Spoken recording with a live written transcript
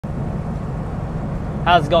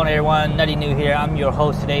How's it going, everyone? NuttyNu here. I'm your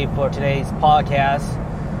host today for today's podcast.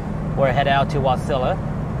 We're headed out to Wasilla.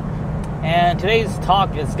 And today's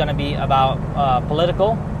talk is going to be about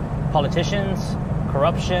politicians,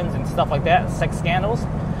 corruptions, and stuff like that, sex scandals.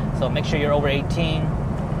 So make sure you're over 18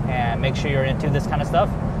 and make sure you're into this kind of stuff.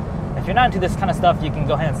 If you're not into this kind of stuff, you can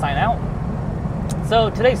go ahead and sign out. So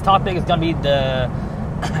today's topic is going to be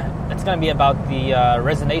it's going to be about the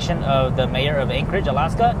resignation of the mayor of Anchorage,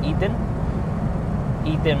 Alaska, Ethan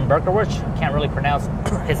Berkowitz. I can't really pronounce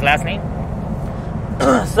his last name.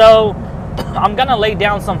 So I'm going to lay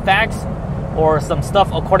down some facts or some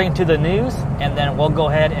stuff according to the news, and then we'll go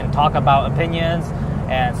ahead and talk about opinions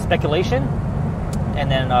and speculation, and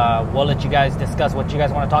then we'll let you guys discuss what you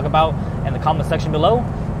guys want to talk about in the comment section below.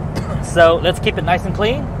 So let's keep it nice and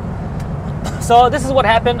clean. So this is what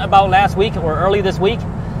happened about last week or early this week.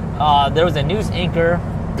 There was a news anchor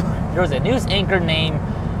named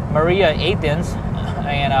Maria Athens,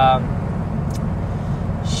 and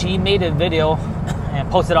she made a video and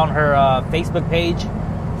posted on her Facebook page,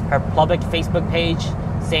 her public Facebook page,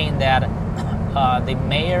 saying that the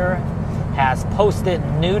mayor has posted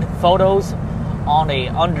nude photos on a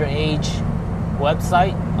underage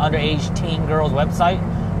website, underage teen girls website,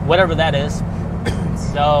 whatever that is.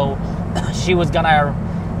 So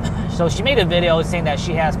she made a video saying that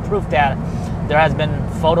she has proof that there has been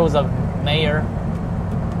photos of mayor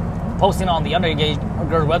posting on the underage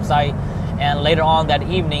girl website, and later on that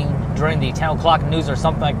evening during the 10 o'clock news or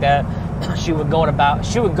something like that, she would go on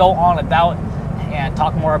about and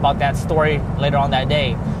talk more about that story later on that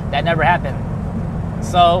day. That never happened.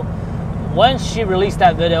 So once she released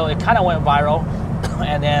that video, it kind of went viral,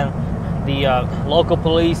 and then the local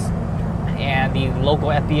police and the local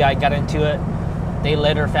FBI got into it. They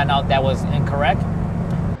later found out that was incorrect.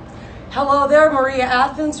 Hello there, Maria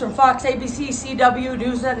Athens from Fox, ABC, CW,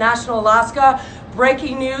 Newsnet, National Alaska.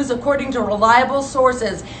 Breaking news, according to reliable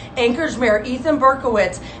sources, Anchorage Mayor Ethan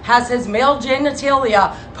Berkowitz has his male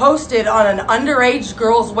genitalia posted on an underage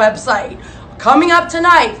girl's website. Coming up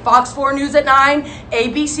tonight, Fox 4 News at 9,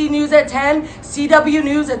 ABC News at 10, CW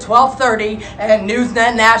News at 12:30, and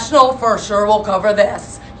Newsnet National for sure will cover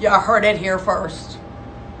this. You heard it here first.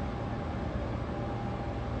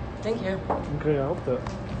 Thank you. Okay, I hope that.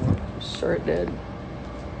 Sure it did.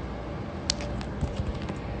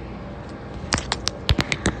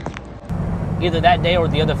 Either that day or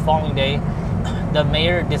the other following day, the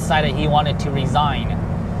mayor decided he wanted to resign.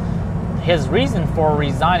 His reason for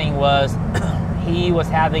resigning was he was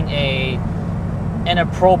having an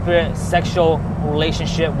inappropriate sexual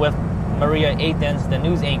relationship with Maria Athens, the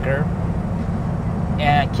news anchor.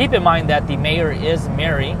 And keep in mind that the mayor is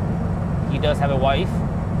married. He does have a wife.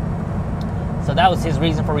 So that was his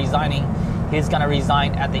reason for resigning. He's going to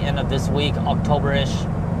resign at the end of this week, October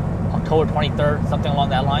 23rd, something along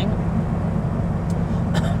that line.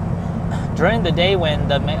 During the day when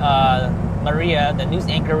the Maria, the news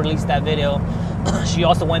anchor, released that video, she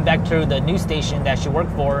also went back to the news station that she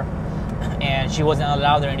worked for, and she wasn't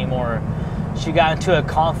allowed there anymore. She got into a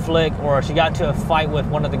conflict, or she got into a fight with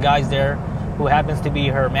one of the guys there, who happens to be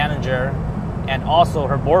her manager and also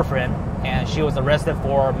her boyfriend, and she was arrested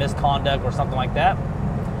for misconduct or something like that.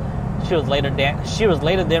 She was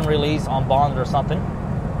later then released on bond or something.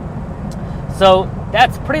 So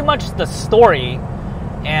that's pretty much the story.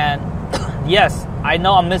 And yes, I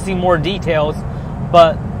know I'm missing more details,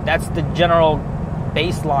 but that's the general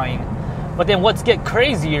baseline. But then what's get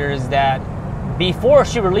crazier is that before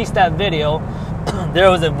she released that video,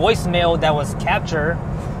 there was a voicemail that was captured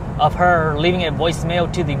of her leaving a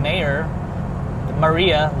voicemail to the mayor,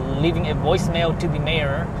 Maria leaving a voicemail to the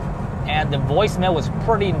mayor, and the voicemail was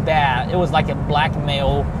pretty bad. It was like a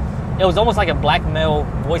blackmail. It was almost like a blackmail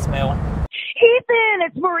voicemail. Ethan,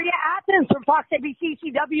 it's Maria Athens from Fox, ABC,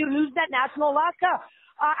 CW, Newsnet, National Alaska.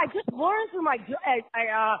 I just learned through my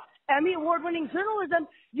Emmy Award-winning journalism,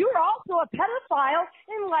 you're also a pedophile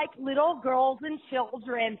in like little girls and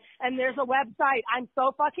children. And there's a website. I'm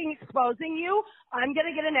so fucking exposing you. I'm going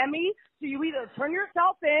to get an Emmy. So you either turn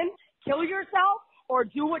yourself in, kill yourself, or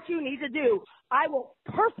do what you need to do. I will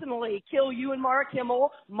personally kill you and Mara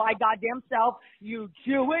Kimmel, my goddamn self, you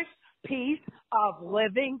Jewish piece of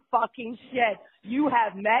living fucking shit. You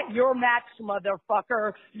have met your match,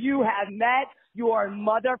 motherfucker. You have met your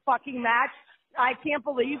motherfucking match. I can't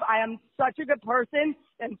believe I am such a good person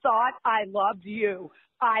and thought I loved you.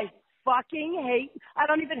 I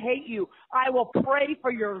don't even hate you. I will pray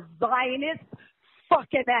for your Zionist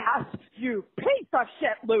fucking ass, you piece of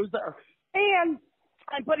shit loser. And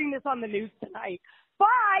I'm putting this on the news tonight.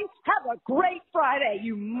 Bye. Have a great Friday,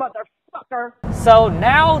 you motherfucker. So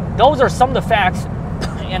now those are some of the facts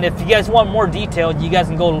And if you guys want more detail, you guys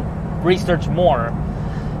can go research more.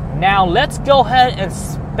 Now let's go ahead and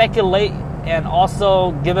speculate, and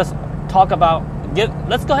also let's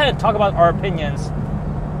go ahead and talk about our opinions.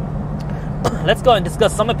 Let's go and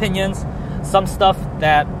discuss some opinions, some stuff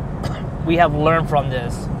that we have learned from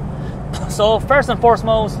this. So first and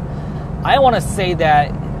foremost, I want to say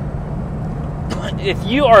that if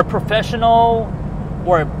you are a professional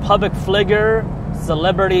or a public figure,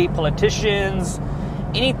 celebrity, politicians,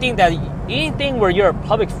 anything where you're a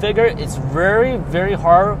public figure, it's very, very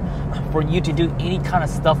hard for you to do any kind of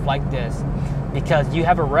stuff like this because you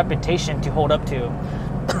have a reputation to hold up to.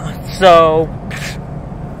 So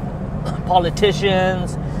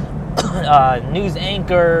politicians, news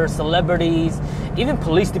anchors, celebrities, even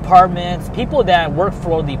police departments, people that work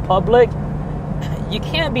for the public, you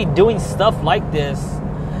can't be doing stuff like this.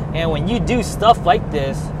 And when you do stuff like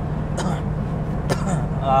this,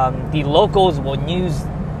 the locals will use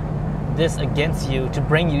this against you to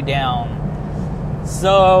bring you down.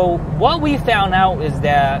 So what we found out is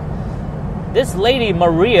that this lady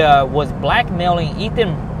Maria was blackmailing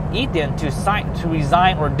Ethan to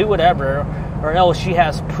resign or do whatever, or else she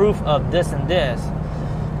has proof of this and this.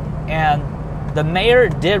 And the mayor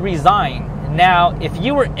did resign. Now, if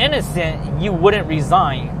you were innocent, you wouldn't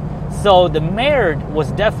resign. So the mayor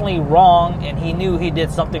was definitely wrong, and he knew he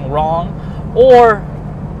did something wrong. Or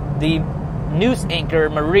the news anchor,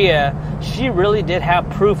 Maria, she really did have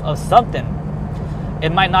proof of something.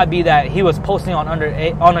 It might not be that he was posting on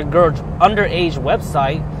a girl's underage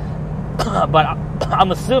website, but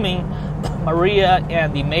I'm assuming Maria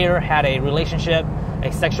and the mayor had a relationship,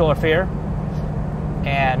 a sexual affair,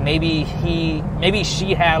 and maybe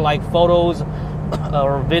she had like photos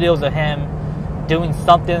or videos of him doing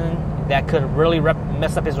something that could really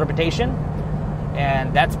mess up his reputation,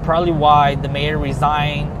 and that's probably why the mayor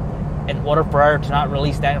resigned in order for her to not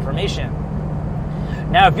release that information.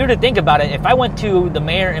 Now, if you're to think about it, if I went to the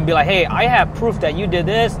mayor and be like, hey, I have proof that you did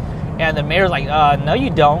this, and the mayor's like, no, you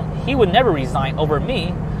don't, he would never resign over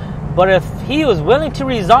me. But if he was willing to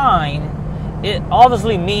resign, it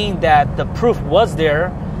obviously means that the proof was there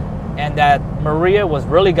and that Maria was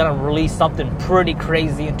really going to release something pretty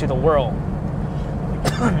crazy into the world.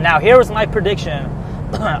 Now, here is my prediction.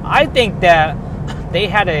 I think that they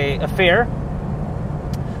had an affair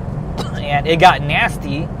and it got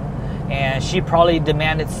nasty, and she probably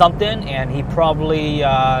demanded something and he probably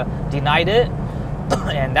denied it,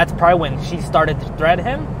 and that's probably when she started to threaten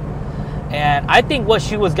him. And I think what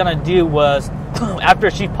she was gonna do was, after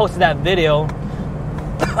she posted that video,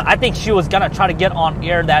 I think she was gonna try to get on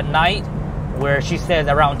air that night, where she said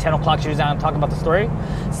around 10 o'clock she was gonna talk about the story.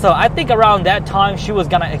 So I think around that time she was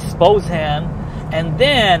gonna expose him, and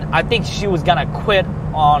then I think she was gonna quit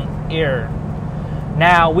on air.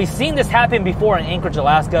 Now, we've seen this happen before in Anchorage,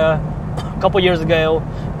 Alaska. A couple years ago,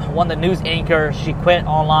 one of the news anchors, she quit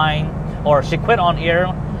online, or she quit on air.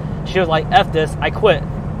 She was like, F this, I quit.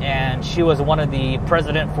 And she was one of the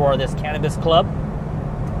president for this cannabis club.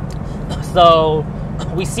 So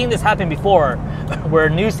we've seen this happen before, where a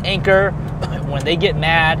news anchor, when they get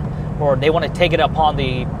mad or they want to take it upon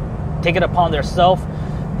themselves,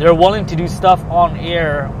 they're willing to do stuff on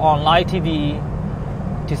air, on live TV,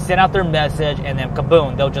 to send out their message, and then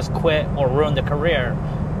kaboom, they'll just quit or ruin their career.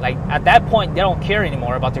 Like, at that point, they don't care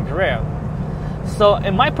anymore about their career. So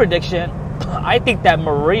in my prediction, I think that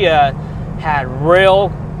Maria had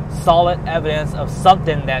real solid evidence of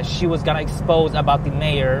something that she was going to expose about the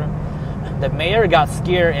mayor. The mayor got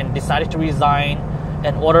scared and decided to resign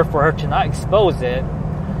in order for her to not expose it.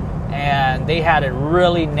 And they had a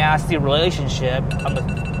really nasty relationship.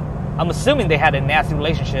 I'm assuming they had a nasty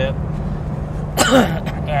relationship.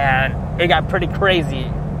 And it got pretty crazy.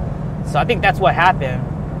 So I think that's what happened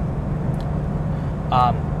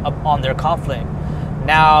on their conflict.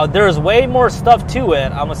 Now, there's way more stuff to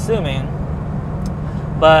it, I'm assuming.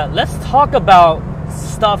 But let's talk about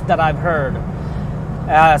stuff that I've heard.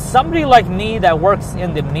 Somebody like me that works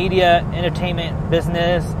in the media entertainment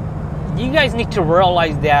business, you guys need to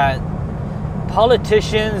realize that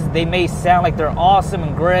politicians, they may sound like they're awesome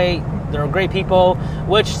and great, they're great people,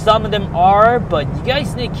 which some of them are, but you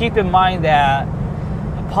guys need to keep in mind that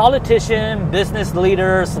politicians, business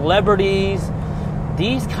leaders, celebrities,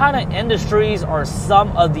 these kind of industries are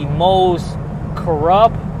some of the most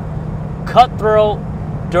corrupt, cutthroat,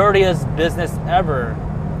 dirtiest business ever.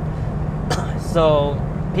 So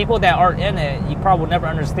people that aren't in it, you probably will never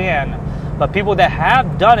understand. But people that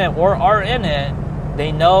have done it or are in it,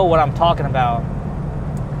 they know what I'm talking about.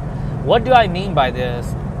 What do I mean by this?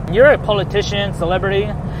 When you're a politician, celebrity,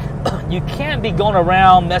 you can't be going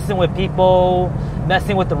around messing with people,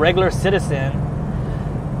 messing with the regular citizen.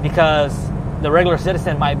 because the regular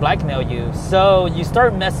citizen might blackmail you. So you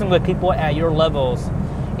start messing with people at your levels.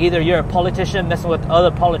 Either you're a politician messing with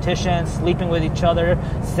other politicians, sleeping with each other,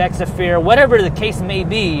 sex affair, whatever the case may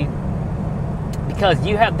be, because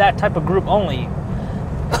you have that type of group only.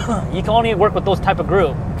 You can only work with those type of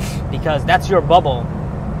group because that's your bubble.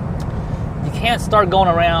 You can't start going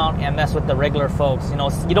around and mess with the regular folks. You know,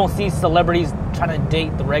 you don't see celebrities trying to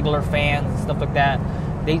date the regular fans and stuff like that.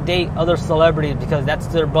 They date other celebrities because that's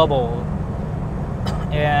their bubble.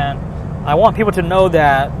 And I want people to know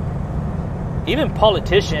that even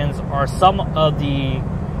politicians are some of the,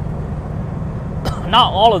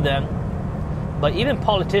 not all of them, but even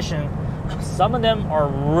politicians, some of them are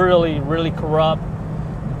really, really corrupt,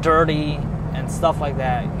 dirty, and stuff like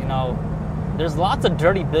that. You know, there's lots of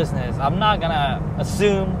dirty business. I'm not gonna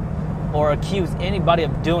assume or accuse anybody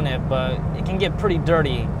of doing it, but it can get pretty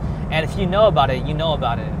dirty. And if you know about it, you know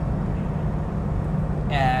about it.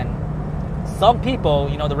 And some people,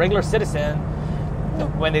 you know, the regular citizen,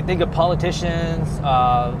 when they think of politicians,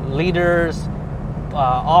 leaders,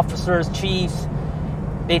 officers, chiefs,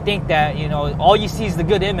 they think that, you know, all you see is the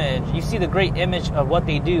good image. You see the great image of what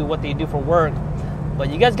they do for work. But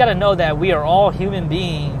you guys got to know that we are all human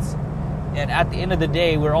beings. And at the end of the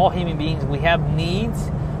day, we're all human beings. We have needs.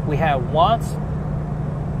 We have wants.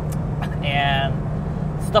 And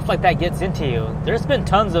stuff like that gets into you. There's been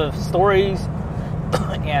tons of stories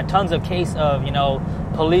and tons of case of, you know,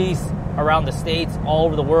 police around the states, all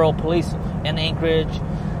over the world, police in Anchorage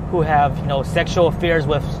who have, you know, sexual affairs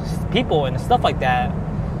with people and stuff like that.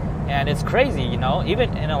 And it's crazy, you know.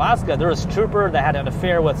 Even in Alaska, there was a trooper that had an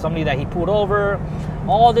affair with somebody that he pulled over.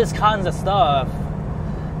 All this kinds of stuff.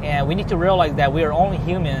 And we need to realize that we are only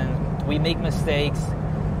human. We make mistakes.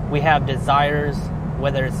 We have desires,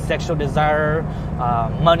 whether it's sexual desire,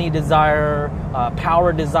 money desire,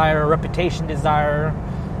 power desire, reputation desire,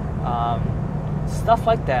 stuff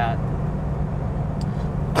like that.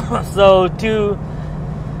 So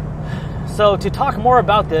to talk more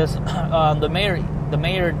about this, the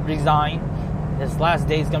mayor resigned. His last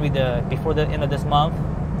day is going to be before the end of this month.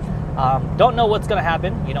 Don't know what's going to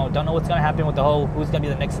happen. You know, don't know what's going to happen with the whole who's going to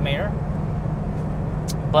be the next mayor.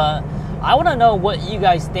 But I want to know what you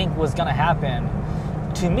guys think was going to happen.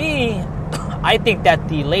 To me, I think that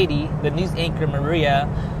the lady, the news anchor Maria,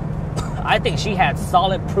 I think she had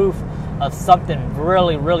solid proof of something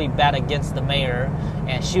really, really bad against the mayor,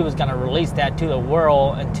 and she was going to release that to the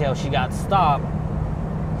world until she got stopped.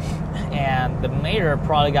 And the mayor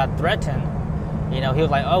probably got threatened. You know, he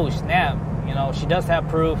was like, oh, snap. You know, she does have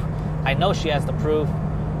proof. I know she has the proof.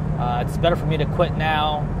 It's better for me to quit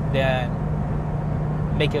now than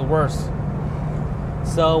make it worse.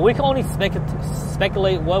 So we can only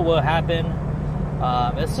speculate what will happen.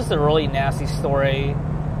 It's just a really nasty story.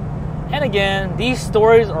 And again, these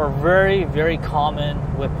stories are very, very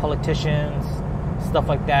common with politicians, stuff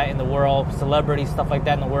like that in the world, celebrities, stuff like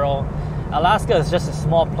that in the world. Alaska is just a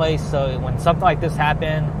small place, so when something like this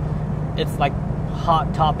happens, it's like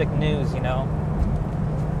hot topic news, you know.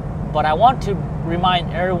 But I want to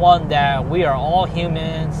remind everyone that we are all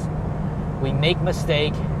humans. We make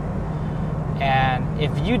mistakes. And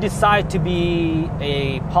if you decide to be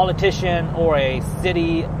a politician or a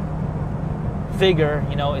city figure,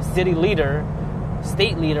 you know, a city leader,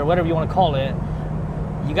 state leader, whatever you want to call it,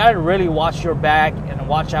 you got to really watch your back and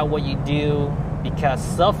watch out what you do, because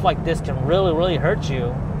stuff like this can really, really hurt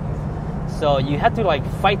you. So you have to like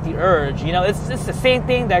fight the urge. You know, it's the same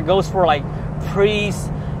thing that goes for like priests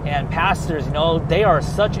and pastors. You know, they are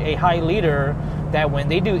such a high leader that when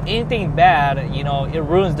they do anything bad, you know, it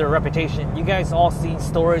ruins their reputation. You guys all seen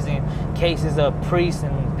stories and cases of priests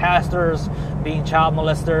and pastors being child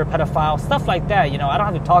molester, pedophile, stuff like that. You know, I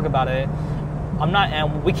don't have to talk about it. I'm not,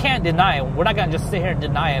 and we can't deny it. We're not gonna just sit here and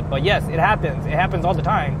deny it. But yes, it happens. It happens all the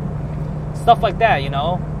time. Stuff like that, you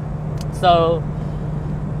know. So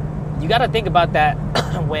you got to think about that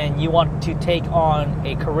when you want to take on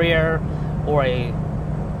a career or a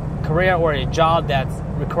job that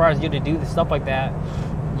requires you to do the stuff like that.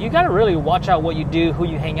 You got to really watch out what you do, who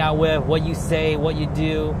you hang out with, what you say, what you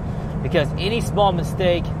do, because any small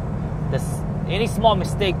mistake that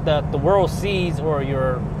the world sees or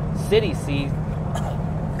your city sees,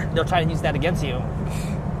 they'll try to use that against you.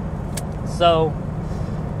 So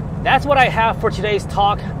that's what I have for today's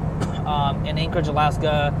talk in Anchorage,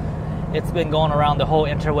 Alaska. It's been going around the whole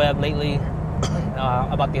interweb lately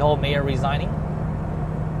about the whole mayor resigning.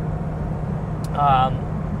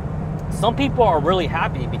 Some people are really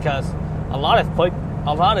happy because a lot of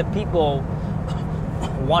people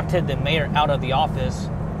wanted the mayor out of the office.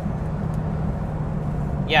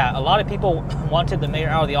 Yeah, a lot of people wanted the mayor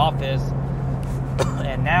out of the office,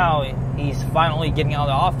 and And now he's finally getting out of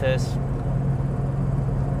the office.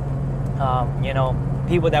 You know,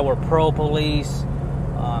 people that were pro-police,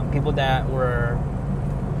 people that were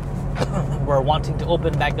wanting to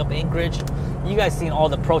open back up Anchorage. You guys seen all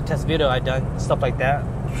the protest video I done, stuff like that.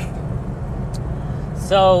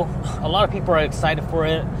 So a lot of people are excited for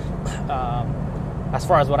it. As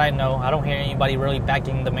far as what I know, I don't hear anybody really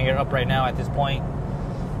backing the mayor up right now at this point.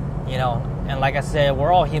 You know, and like I said,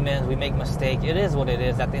 we're all humans. We make mistakes. It is what it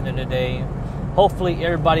is at the end of the day. Hopefully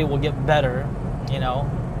everybody will get better. You know,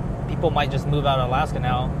 people might just move out of Alaska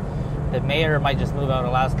now. The mayor might just move out of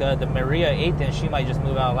Alaska. The Maria Athen, she might just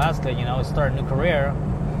move out of Alaska, you know, start a new career.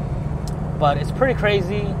 But it's pretty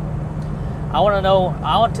crazy. I want to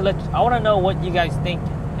know what you guys think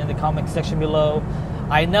in the comment section below.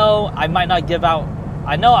 I know I might not give out,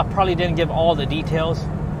 I know I probably didn't give all the details,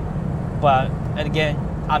 but and again,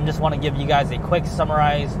 I just want to give you guys a quick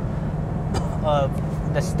summarize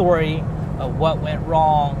of the story of what went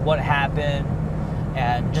wrong, what happened,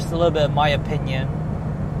 and just a little bit of my opinion.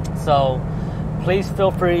 So please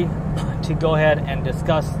feel free to go ahead and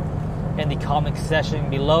discuss in the comment section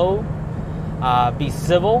below. Be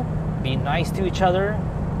civil, be nice to each other,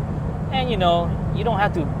 and you know, you don't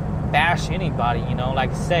have to bash anybody. You know,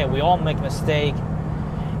 like I said, we all make a mistake.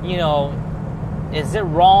 You know, is it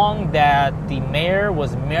wrong that the mayor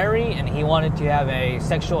was married and he wanted to have a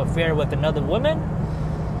sexual affair with another woman?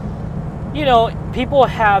 You know, people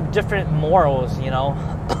have different morals. You know,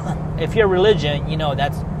 if you're religion, you know,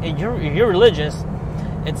 that's if you're religious,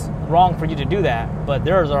 it's wrong for you to do that. But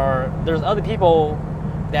there's other people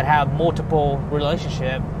that have multiple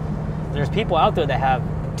relationships. There's people out there that have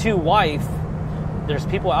two wives. There's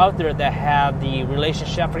people out there that have the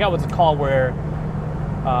relationship, I forgot what it's called, where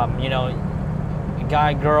you know, a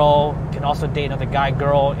guy girl can also date another guy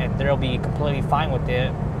girl and they'll be completely fine with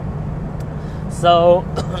it. So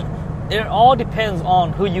it all depends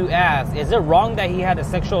on who you ask. Is it wrong that he had a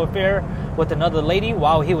sexual affair with another lady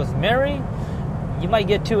while he was married? You might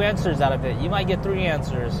get 2 answers out of it. You might get 3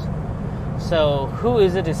 answers. So who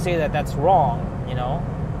is it to say that that's wrong? You know,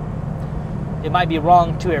 it might be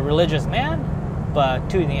wrong to a religious man, but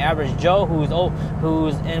to the average Joe who's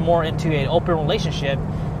more into an open relationship,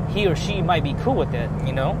 he or she might be cool with it.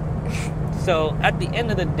 You know, so at the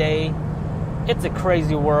end of the day, it's a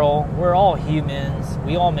crazy world. We're all humans.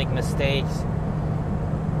 We all make mistakes,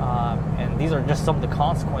 and these are just some of the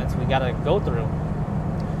consequences we gotta go through.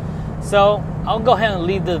 So I'll go ahead and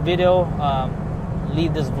leave the video.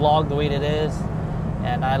 Leave this vlog the way it is,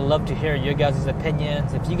 and I'd love to hear your guys'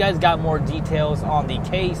 opinions. If you guys got more details on the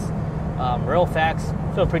case, real facts,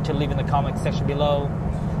 feel free to leave in the comment section below.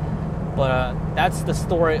 But that's the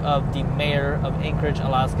story of the mayor of Anchorage,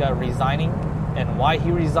 Alaska, resigning and why he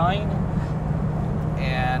resigned.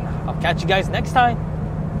 And I'll catch you guys next time.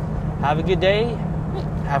 Have a good day.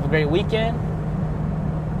 Have a great weekend.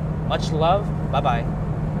 Much love. Bye-bye.